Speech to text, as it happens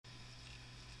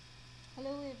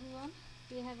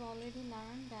we have already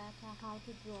learned that how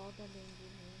to draw the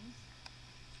benzene rings.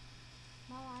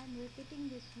 Now I am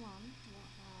repeating this one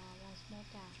once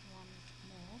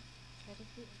more. That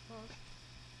is the first.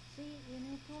 See,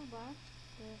 in your toolbar,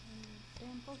 in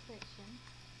tempo section,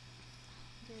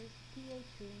 there is pH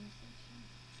ring section,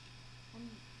 and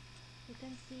you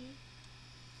can see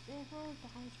several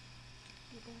types.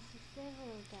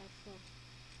 Of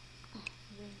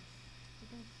rings. You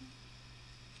can see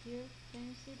here. Can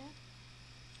you see that?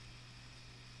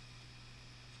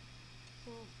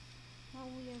 So now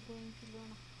we are going to learn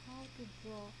how to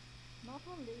draw not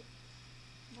only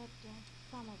but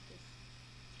some of this.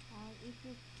 If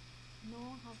you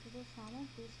know how to do some of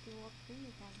these 2 or 3,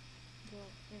 you can draw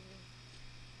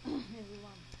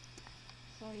everyone.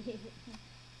 Sorry,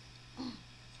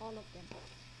 all of them.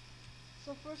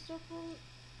 So first of all,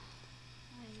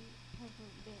 I have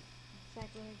the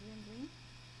cyclohexane ring,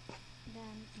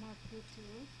 then mercury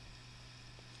tool,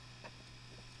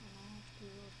 and I have to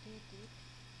rotate it.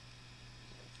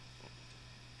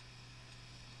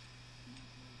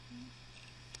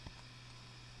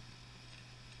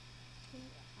 See,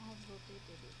 I have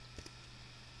rotated it.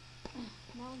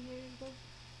 Now here is the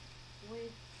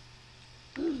wedge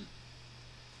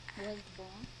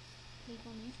bond. Click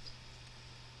on it.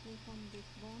 Click on this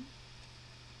bond.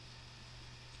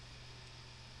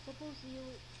 Suppose you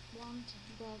want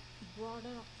the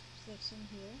border section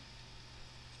here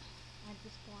at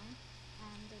this point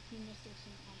and the finger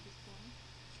section at this point,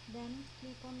 then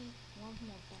click on it one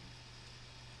more time.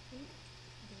 See,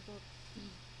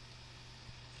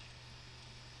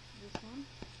 this one.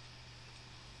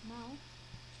 Now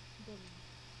the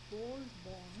bold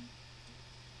bond,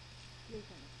 click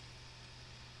on it.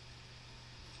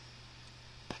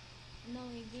 Now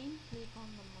again click on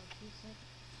the mercury.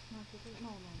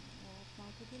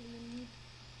 You need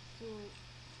to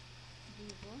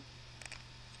give a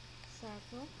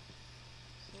circle.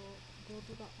 So go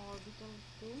to the orbital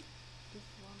tool. This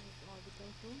one is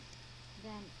orbital tool.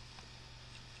 Then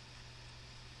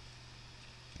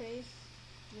press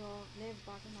your left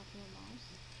button of your mouse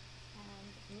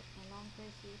and long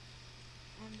press it,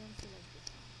 and then select this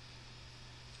one.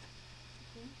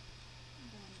 Okay.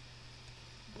 Then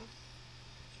this.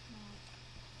 Now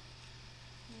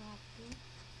you have to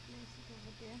place it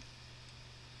over there.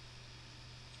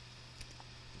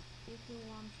 If you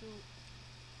want to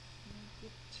make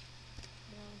it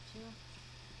larger,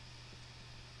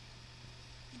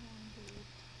 then do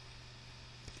it.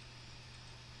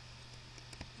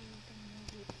 You can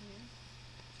move it here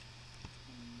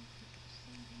and put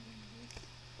something in this.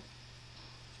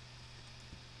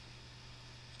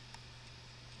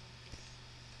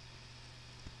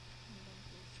 And then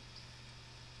place it.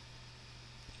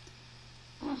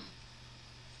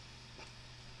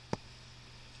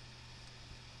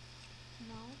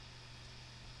 Now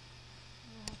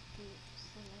you have to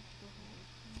select the whole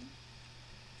thing,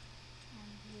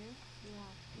 and here you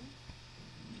have to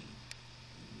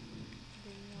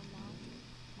bring your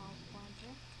mouse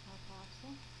pointer or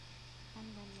cursor and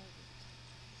then move it.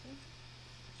 See?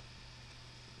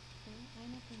 Okay,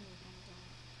 anything you can draw.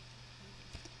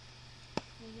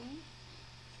 Again,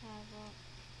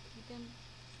 you can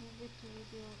move it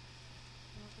with your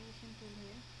rotation tool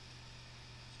here.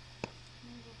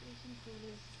 My rotation tool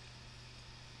is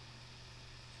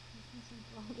making some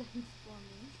problems for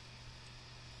me.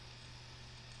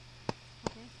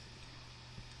 Okay,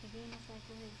 again a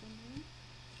cyclohexane ring,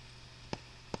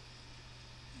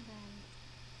 then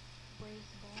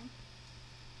wedge bond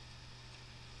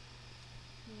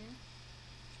here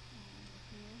and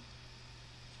here,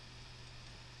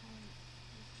 and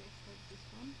just like this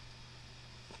one,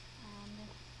 and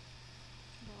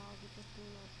the orbital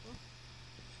tool also.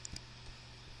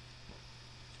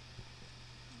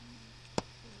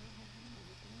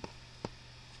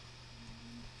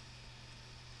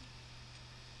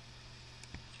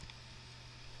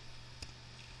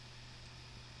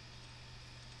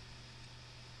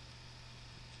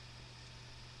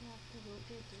 You have to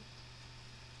rotate it.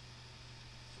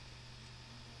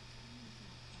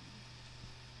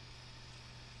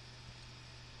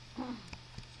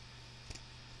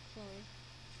 Sorry.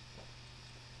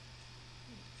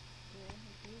 There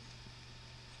it is.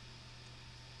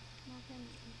 Now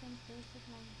you can place it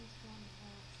like this one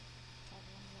or that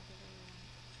one, whatever you want.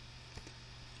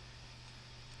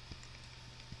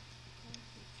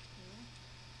 Place it here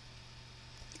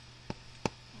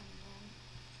and then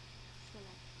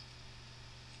select.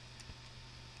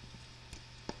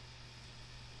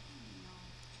 Now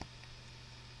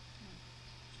next.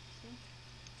 See?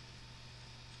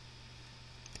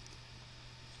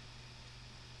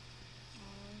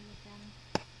 Or you can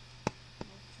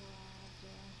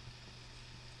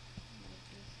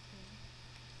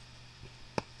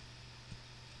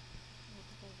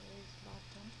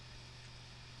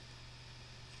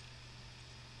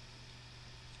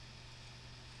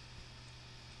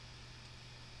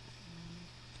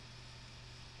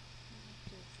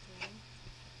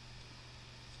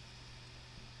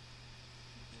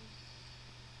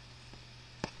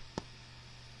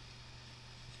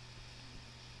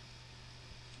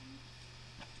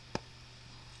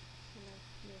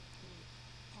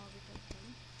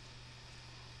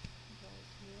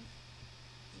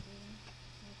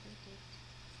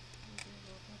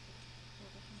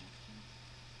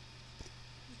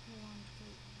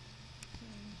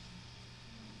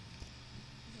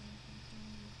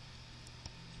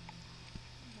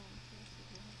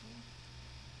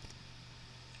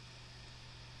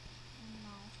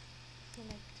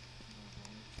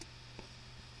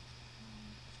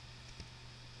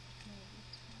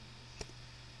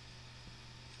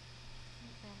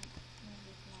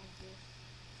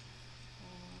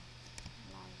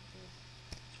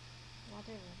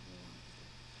whatever you want to do,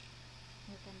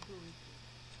 you can do it.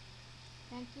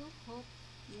 Thank you. Hope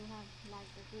you have liked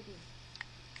the video.